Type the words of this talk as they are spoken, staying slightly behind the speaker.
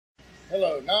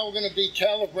Hello, now we're going to be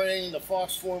calibrating the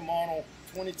Fox 4 model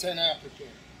 2010 applicator.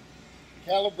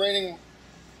 Calibrating,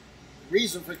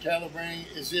 reason for calibrating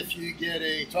is if you get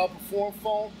a top of form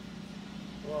fault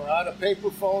or out of paper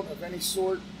fault of any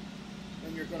sort,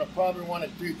 then you're going to probably want to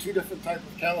do two different types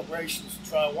of calibrations.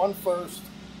 Try one first,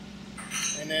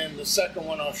 and then the second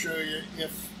one I'll show you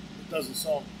if it doesn't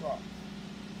solve the problem.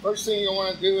 First thing you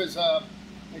want to do is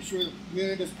make sure the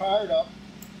unit is powered up.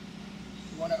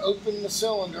 You want to open the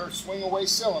cylinder, swing away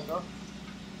cylinder.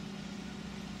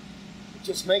 It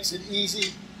just makes it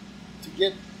easy to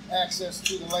get access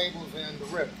to the labels and the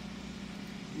ribbon.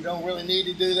 You don't really need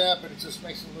to do that, but it just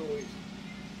makes it a little easier.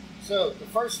 So the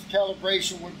first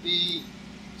calibration would be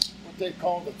what they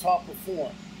call the top of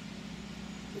form.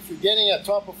 If you're getting a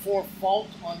top of form fault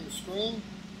on your screen,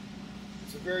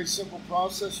 it's a very simple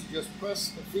process. You just press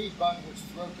the feed button, which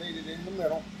is rotated in the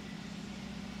middle.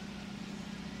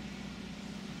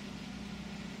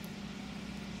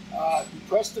 You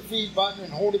press the feed button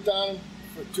and hold it down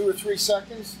for 2 or 3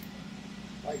 seconds,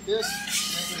 like this,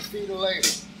 and then you feed a label.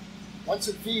 Once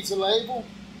it feeds a label,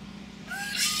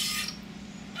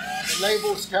 the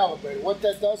label is calibrated. What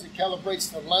that does, it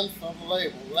calibrates the length of the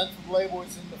label. The length of the label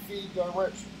is in the feed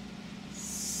direction.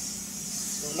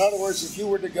 So in other words, if you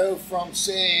were to go from,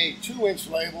 say, a 2-inch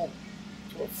label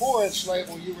to a 4-inch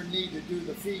label, you would need to do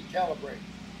the feed calibrate,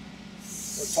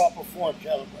 or top of form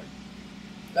calibrate.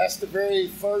 That's the very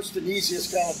first and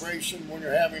easiest calibration when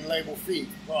you're having label feed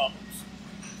problems.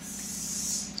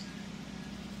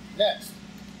 Next,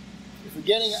 if you're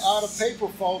getting out of paper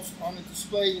faults on the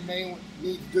display, you may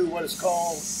need to do what is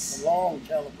called the long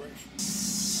calibration.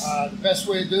 The best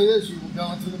way to do this, you will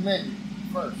go into the menu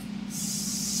first.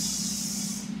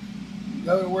 You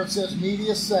go to where it says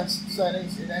Media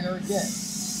Settings, hit Enter again.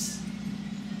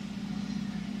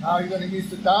 Now you're going to use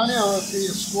the down arrow key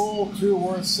to scroll to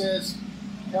where it says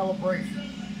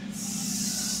Calibration.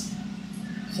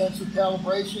 Sensor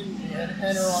calibration, you hit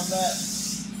Enter on that.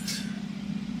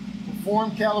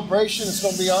 Perform calibration is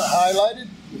going to be highlighted.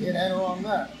 You hit Enter on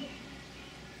that.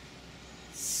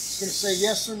 It's going to say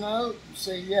yes or no. You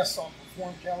say yes on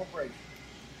Perform calibration.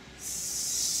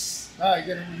 Now you're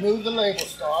going to remove the label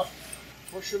stock.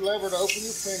 Push your lever to open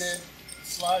your printhead.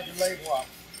 Slide your label out.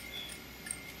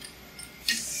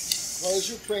 Close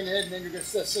your printhead, and then you're going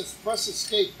to press the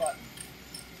escape button.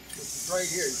 Which is right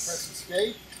here. You press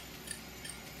escape.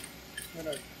 It's going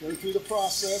to go through the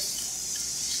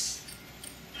process.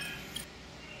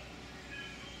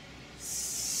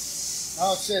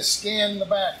 Now it says scan the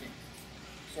backing.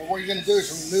 So what you're going to do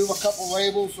is remove a couple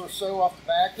labels or so off the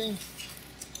backing.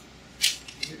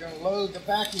 And you're going to load the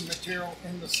backing material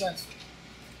in the sensor.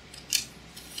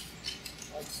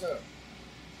 Like so.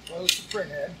 Close the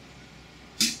printhead.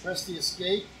 Press the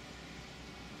escape.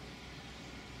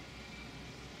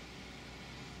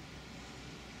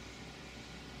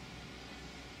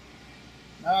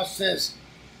 Now it says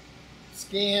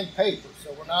scan paper.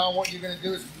 So now what you're going to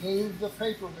do is move the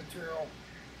paper material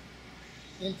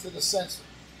into the sensor,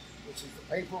 which is the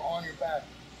paper on your back.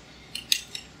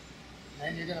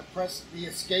 And you're going to press the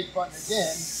escape button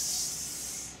again.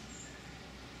 It's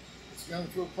going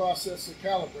through a process of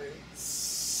calibrating.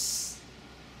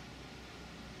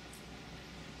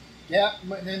 Gap,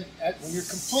 and then when you're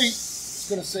complete, it's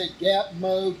going to say gap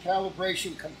mode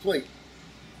calibration complete.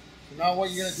 So now what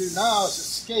you're going to do now is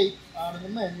escape out of the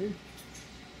menu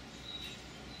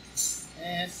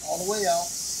and all the way out,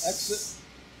 exit,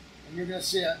 and you're going to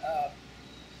see a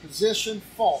position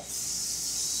fault.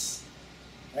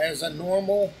 That is a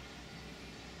normal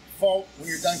fault when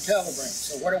you're done calibrating.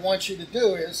 So what it wants you to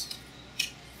do is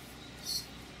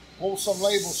pull some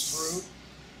labels through,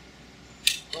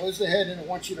 close the head, and it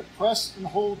wants you to press and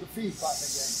hold the feed button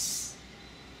again.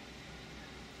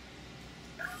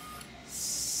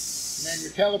 And then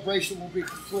your calibration will be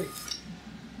complete.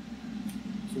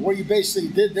 So what you basically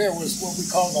did there was what we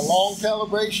call the long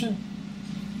calibration,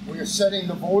 where you're setting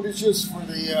the voltages for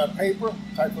the paper,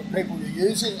 type of paper you're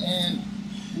using, and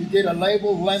you did a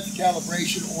label length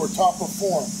calibration or top of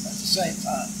form at the same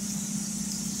time.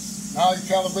 Now your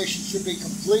calibration should be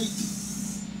complete.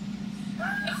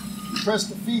 You press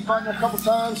the feed button a couple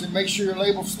times and make sure your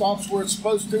label stops where it's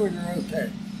supposed to, and you're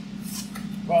okay.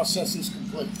 The process is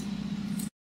complete.